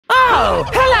Hello!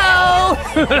 Hello!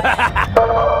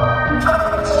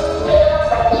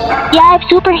 Yeah, I'm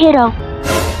superhero.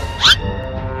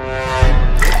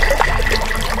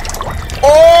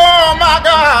 Oh my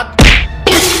God!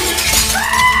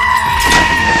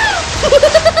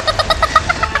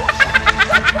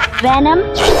 Venom.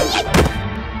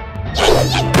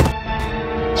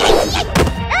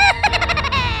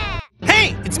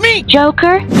 Hey, it's me!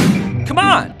 Joker. Come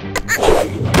on!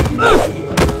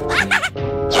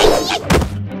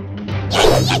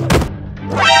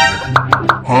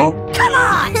 Huh? Come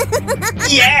on!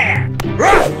 Yeah!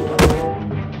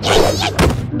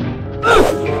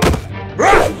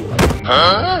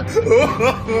 Huh?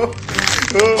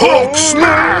 Hulk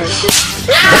smash!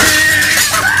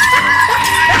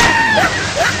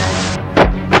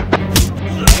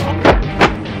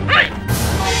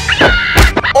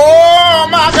 Oh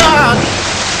my God!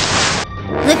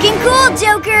 Looking cool,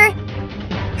 Joker!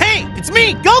 Hey, it's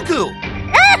me, Goku!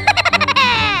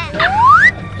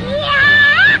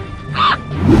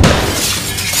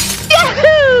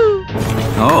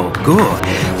 Oh, good.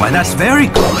 Why, that's very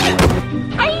good.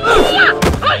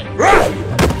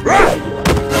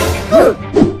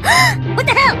 What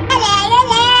the hell?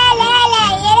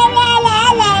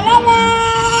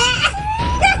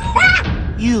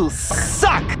 You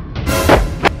suck!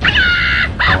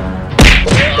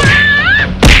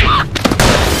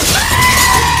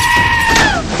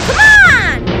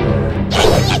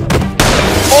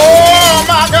 Oh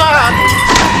my God!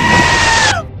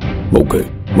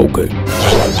 Okay.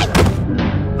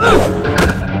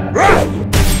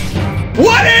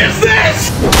 What is this?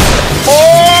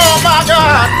 Oh my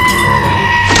God!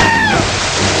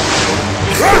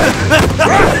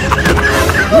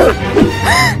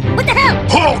 What the hell?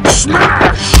 Hulk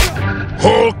smash!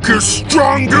 Hulk as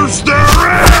strong as there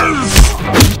is!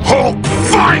 Hulk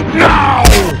fight now!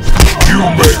 You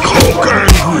make Hulk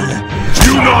angry!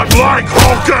 You not like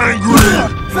Hulk angry!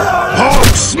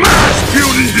 Hulk smash,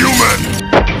 puny human!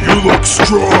 You look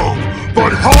strong,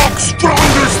 but Hulk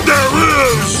strong as there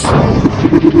is!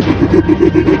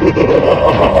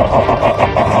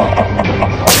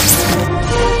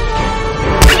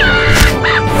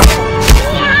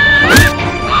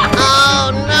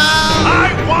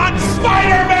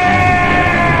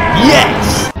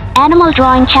 Yes! Animal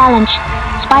drawing challenge.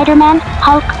 Spider-Man,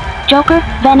 Hulk, Joker,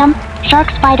 Venom,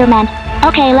 Shark, Spider-Man.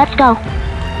 Okay, let's go.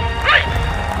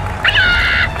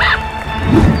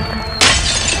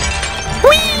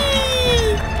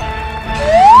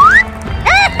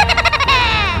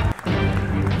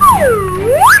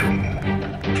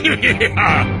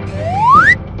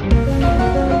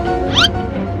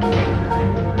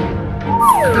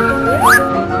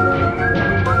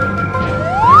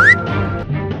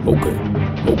 Okay.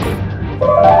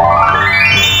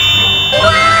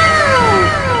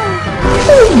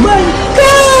 Oh my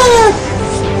God!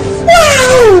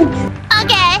 Wow!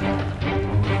 Okay.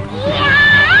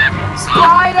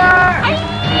 Spider!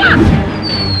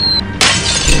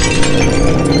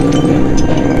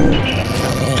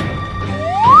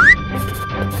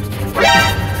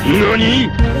 NANI?!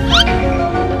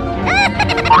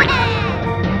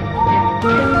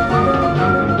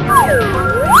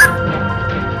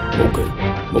 Okay.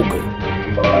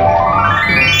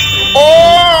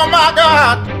 Oh my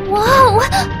God! Whoa!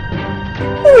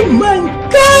 Oh my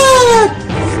God!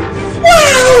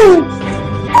 Wow!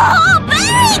 Oh,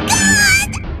 very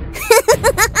good!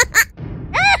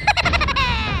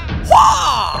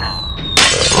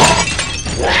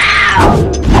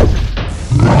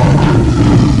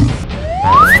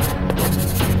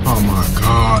 Oh my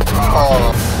God,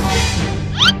 bro.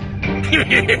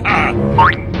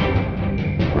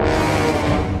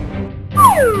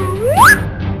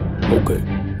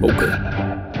 Okay.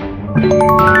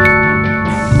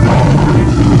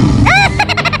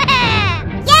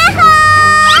 Yahoo!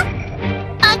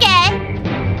 Okay.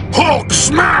 Hulk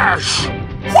smash!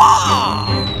 Whoa!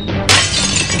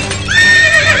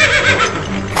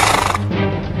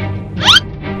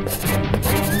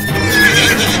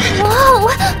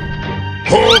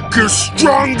 Hulk as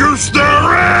strong as there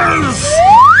is!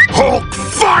 Hulk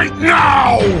fight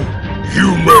now!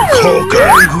 You make Hulk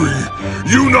angry!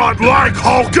 You not like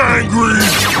Hulk angry!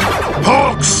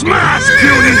 Hulk smash,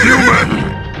 puny human!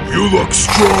 You look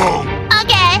strong!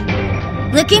 Okay.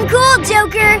 Looking cool,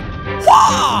 Joker.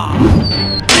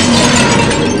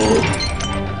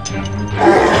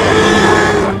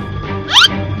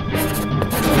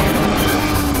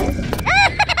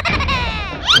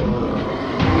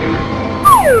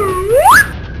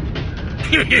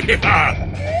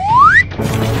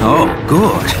 Oh,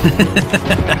 good.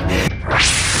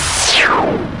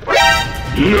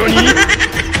 NANI?!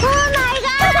 Oh my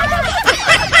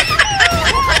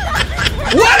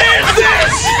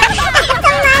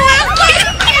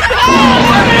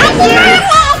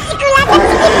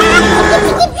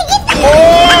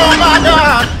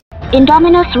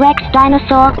Indominus Rex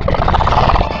dinosaur,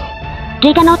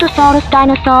 Giganotosaurus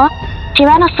dinosaur,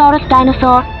 Tyrannosaurus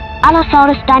dinosaur,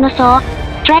 Allosaurus dinosaur,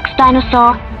 Rex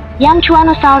dinosaur, young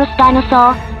Tyrannosaurus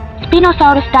dinosaur,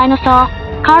 Spinosaurus dinosaur,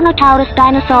 Carnotaurus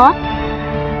dinosaur.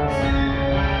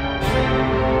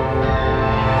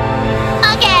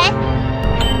 Okay.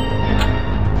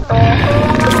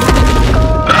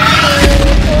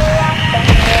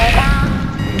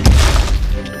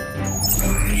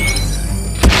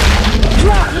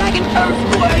 Drop like an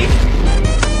earthquake!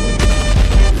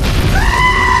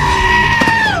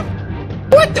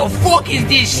 What the fuck is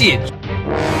this shit?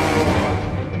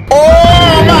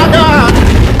 Oh my god!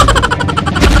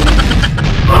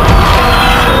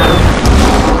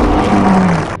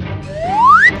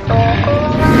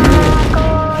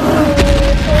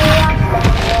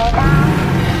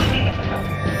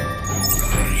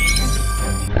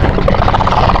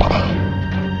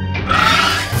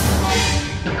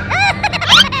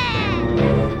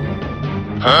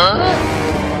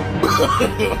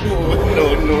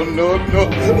 No.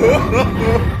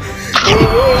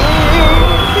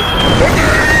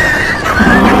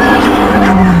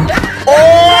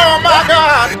 Oh my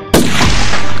god!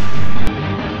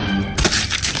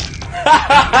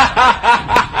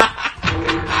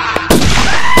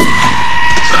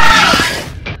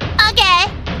 Okay.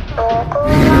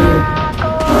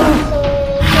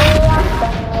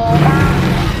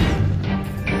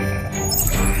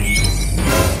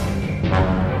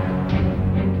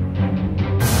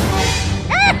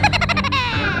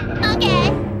 Okay.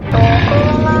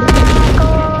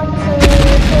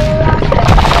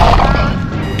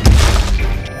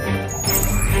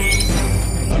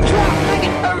 Drop like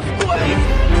an earthquake!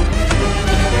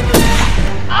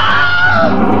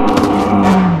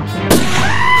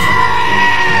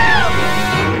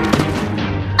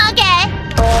 Okay.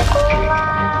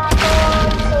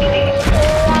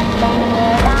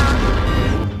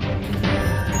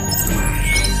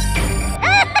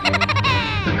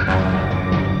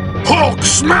 Hulk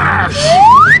smash!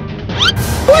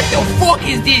 What the fuck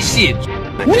is this shit?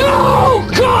 No,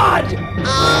 God!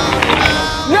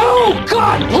 No,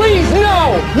 God, please,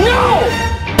 no! No!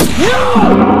 No!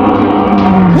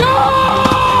 No!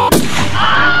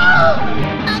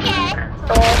 Okay.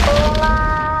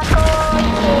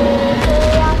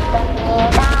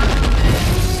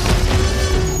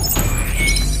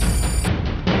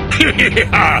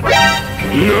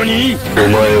 NANI?お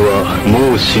前は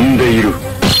もう死んでいる。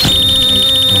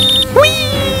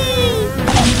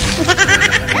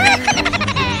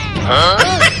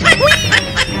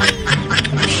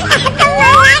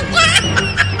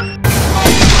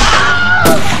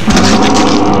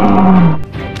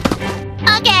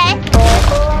Okay.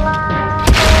 No.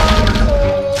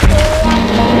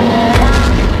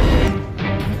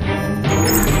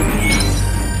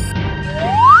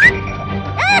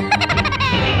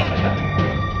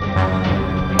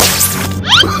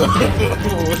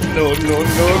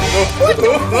 What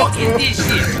the fuck is this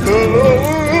shit?